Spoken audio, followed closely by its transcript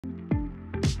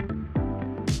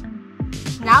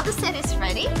Now the set is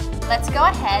ready. Let's go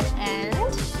ahead and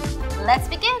let's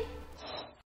begin.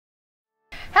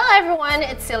 Hello everyone,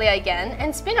 it's Celia again,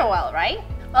 and it's been a while, right?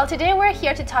 Well, today we're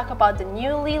here to talk about the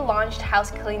newly launched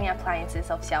house cleaning appliances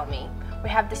of Xiaomi. We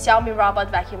have the Xiaomi Robot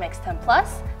Vacuum X10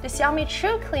 Plus, the Xiaomi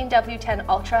True Clean W10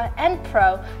 Ultra and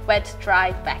Pro Wet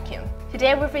Dry Vacuum.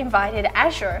 Today we've invited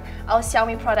Azure, our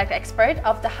Xiaomi product expert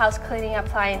of the house cleaning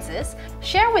appliances,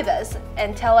 share with us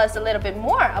and tell us a little bit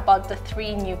more about the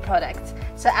three new products.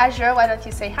 So Azure, why don't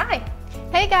you say hi?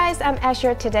 Hey guys, I'm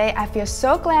Azure. Today I feel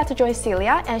so glad to join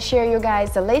Celia and share you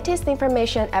guys the latest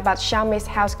information about Xiaomi's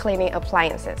house cleaning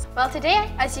appliances. Well,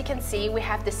 today, as you can see, we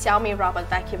have the Xiaomi Robot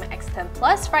Vacuum X10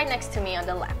 Plus right next to me on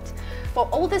the left. For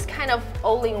all this kind of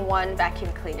all-in-one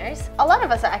vacuum cleaners, a lot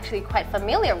of us are actually quite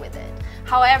familiar with it.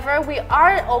 However, we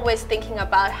are always thinking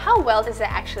about how well does it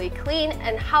actually clean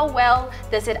and how well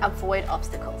does it avoid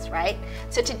obstacles, right?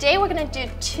 So today we're going to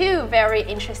do two very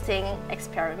interesting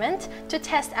experiments to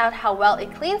test out how well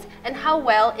it cleans and how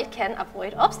well it can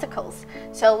avoid obstacles.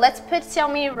 So let's put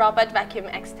Xiaomi Robot Vacuum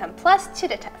X10 Plus to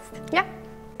the test. Yeah.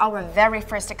 Our very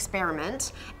first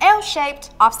experiment,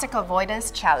 L-shaped obstacle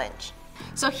avoidance challenge.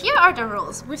 So here are the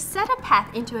rules. We've set a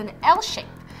path into an L shape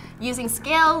using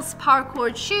scales, power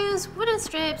cord shoes, wooden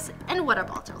strips, and water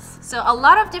bottles. So a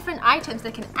lot of different items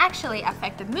that can actually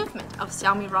affect the movement of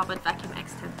Xiaomi Robot Vacuum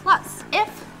X10 Plus.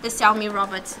 If the Xiaomi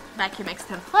Robot Vacuum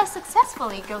X10 Plus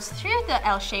successfully goes through the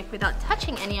L shape without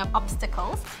touching any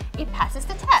obstacles, it passes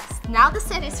the test. Now the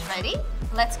set is ready.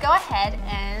 Let's go ahead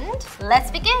and let's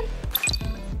begin.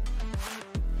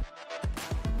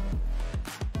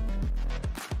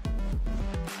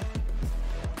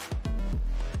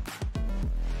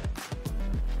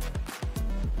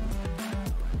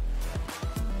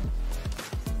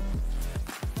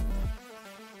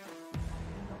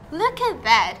 Look at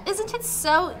that! Isn't it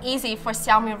so easy for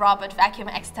Xiaomi Robot Vacuum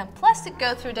X10 Plus to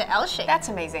go through the L shape? That's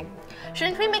amazing.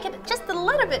 Shouldn't we make it just a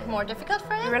little bit more difficult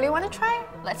for it? You really want to try?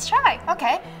 Let's try!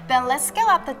 Okay, then let's scale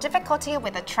up the difficulty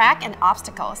with the track and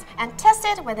obstacles and test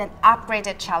it with an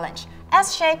upgraded challenge.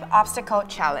 S-shape obstacle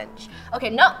challenge. Okay,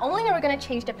 not only are we going to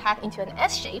change the path into an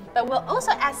S shape, but we'll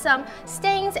also add some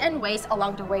stains and waste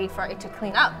along the way for it to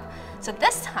clean up. So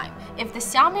this time, if the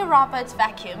Xiaomi Robot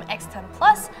Vacuum X10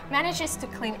 Plus manages to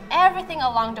clean everything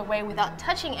along the way without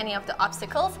touching any of the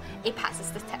obstacles, it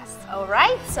passes the test.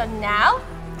 Alright, so now,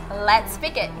 let's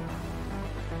begin.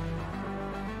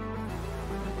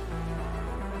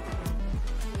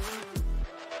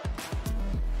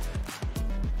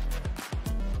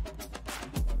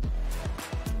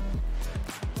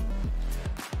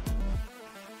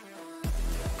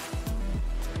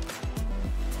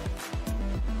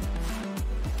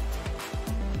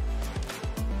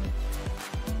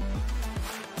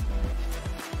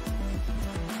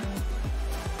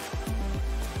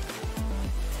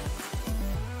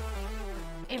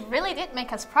 It really did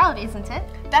make us proud, isn't it?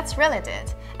 That's really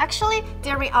did. Actually,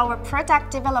 during our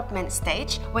product development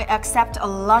stage, we accept a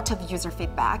lot of user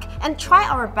feedback and try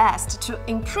our best to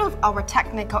improve our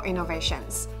technical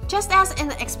innovations. Just as in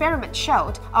the experiment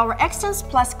showed, our X10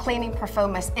 Plus cleaning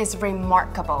performance is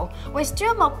remarkable. With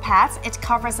dual mode pads, it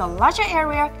covers a larger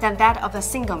area than that of the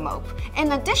single mode.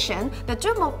 In addition, the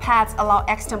dual mode pads allow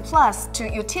X10 Plus to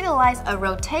utilize a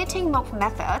rotating mode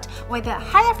method with a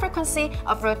higher frequency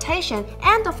of rotation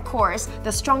and, of course,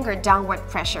 the stronger downward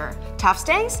pressure. Tough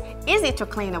stains, easy to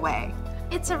clean away.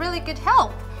 It's a really good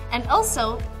help. And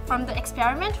also, from the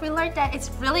experiment, we learned that it's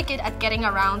really good at getting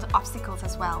around obstacles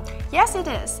as well. Yes, it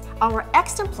is. Our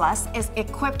X10 Plus is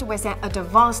equipped with an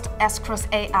advanced S-Cross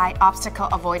AI obstacle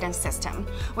avoidance system,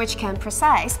 which can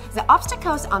precise the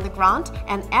obstacles on the ground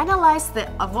and analyze the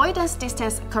avoidance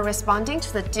distance corresponding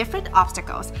to the different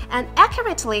obstacles and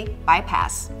accurately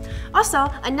bypass. Also,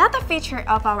 another feature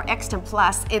of our X10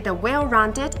 Plus is the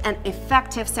well-rounded and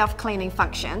effective self-cleaning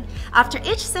function. After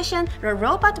each session, the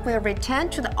robot will return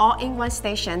to the all-in-one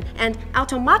station and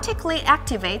automatically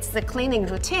activates the cleaning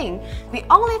routine. The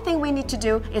only thing we need to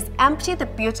do is empty the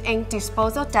built-in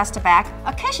disposal dust bag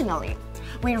occasionally.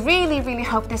 We really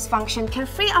hope this function can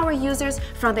free our users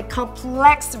from the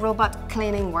complex robot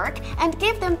cleaning work and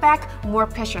give them back more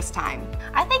precious time.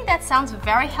 I think that sounds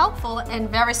very helpful and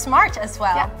very smart as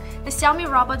well. Yeah. The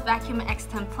Xiaomi Robot Vacuum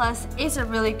X10 Plus is a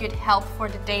really good help for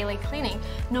the daily cleaning,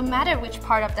 no matter which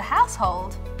part of the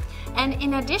household. And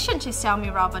in addition to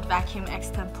Xiaomi Robot Vacuum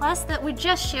X10 Plus that we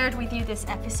just shared with you this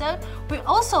episode, we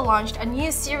also launched a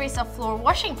new series of floor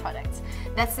washing products.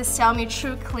 That's the Xiaomi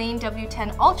True Clean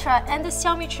W10 Ultra and the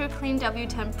Xiaomi True Clean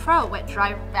W10 Pro Wet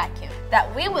Dry Vacuum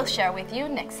that we will share with you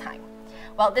next time.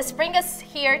 Well, this brings us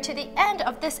here to the end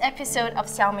of this episode of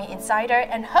Xiaomi Insider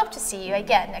and hope to see you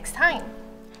again next time.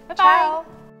 Bye-bye. Ciao.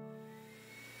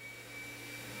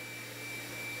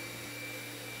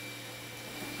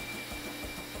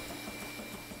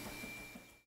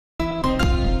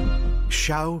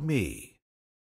 Xiaomi.